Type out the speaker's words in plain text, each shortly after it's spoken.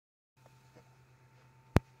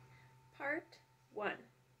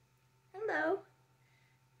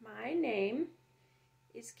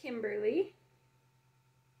is Kimberly.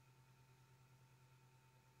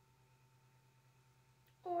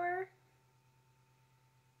 Or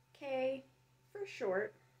K for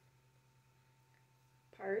short.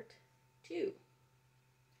 Part 2.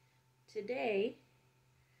 Today,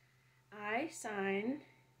 I sign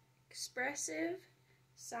expressive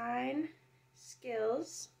sign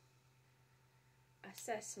skills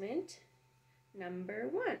assessment number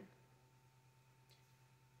 1.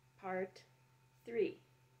 Part 3.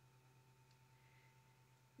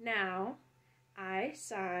 Now, I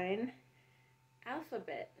sign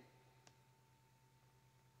alphabet.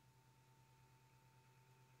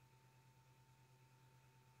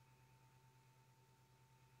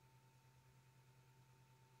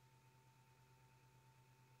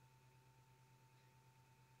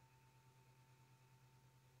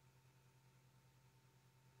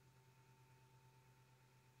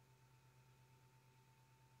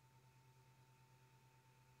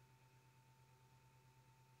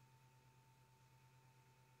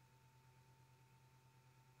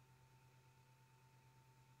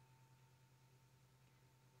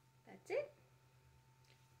 That's it.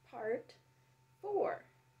 Part 4.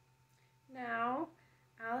 Now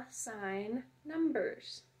I'll assign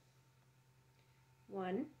numbers.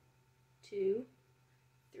 1, 2,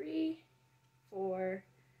 3, 4,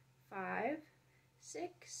 5,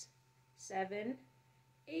 6, 7,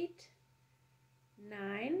 8,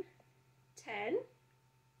 9, 10,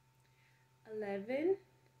 11,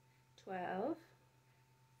 12,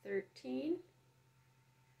 13,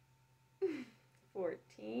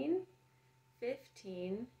 14,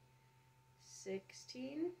 15,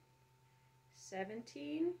 16,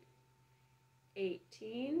 17,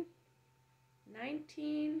 18,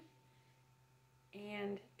 19,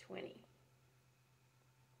 and 20.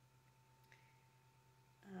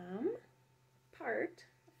 Part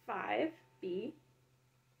 5B.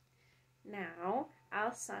 Now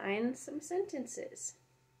I'll sign some sentences.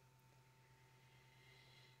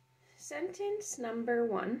 Sentence number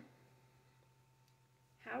 1.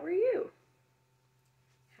 How are you?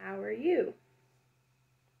 How are you?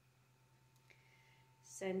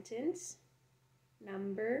 Sentence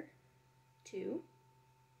number 2.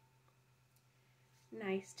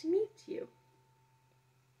 Nice to meet you.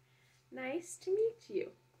 Nice to meet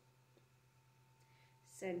you.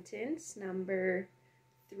 Sentence number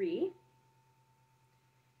 3.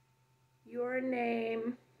 Your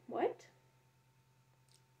name, what?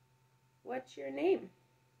 What's your name?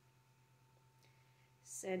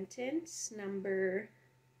 Sentence number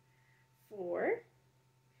 4.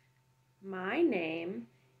 My name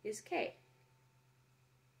is Kay.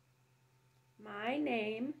 My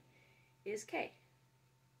name is Kay.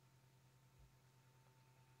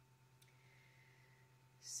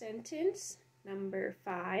 Sentence number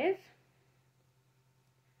 5.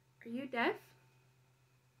 Are you deaf?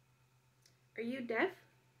 Are you deaf?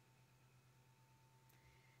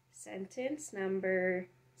 Sentence number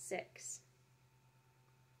 6.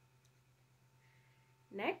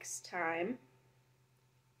 Next time,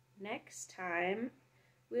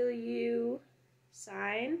 will you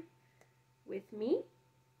sign with me?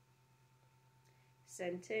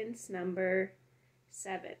 Sentence number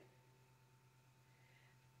 7.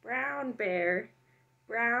 Brown bear,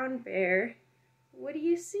 what do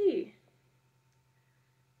you see?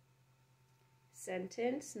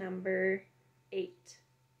 Sentence number 8.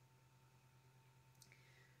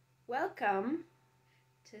 Welcome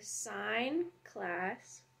to Sign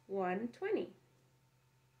Class 120.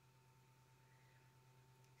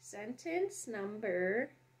 Sentence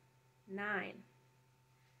number 9.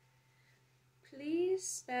 Please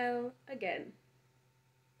spell again.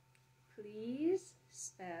 Please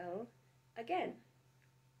spell again.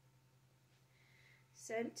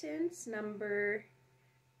 Sentence number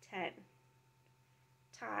 10.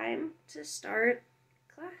 Time to start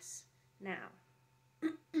class now.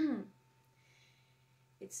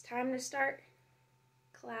 It's time to start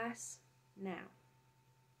class now.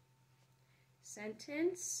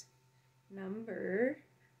 Sentence number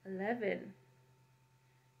 11.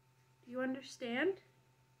 Do you understand?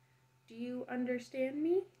 Do you understand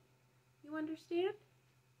me? You understand?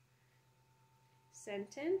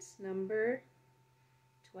 Sentence number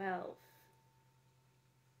 12.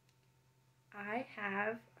 I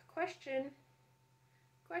have a question.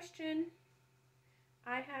 Question.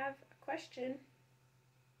 I have a question.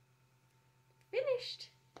 Finished.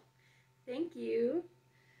 Thank you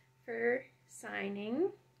for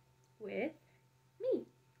signing with me.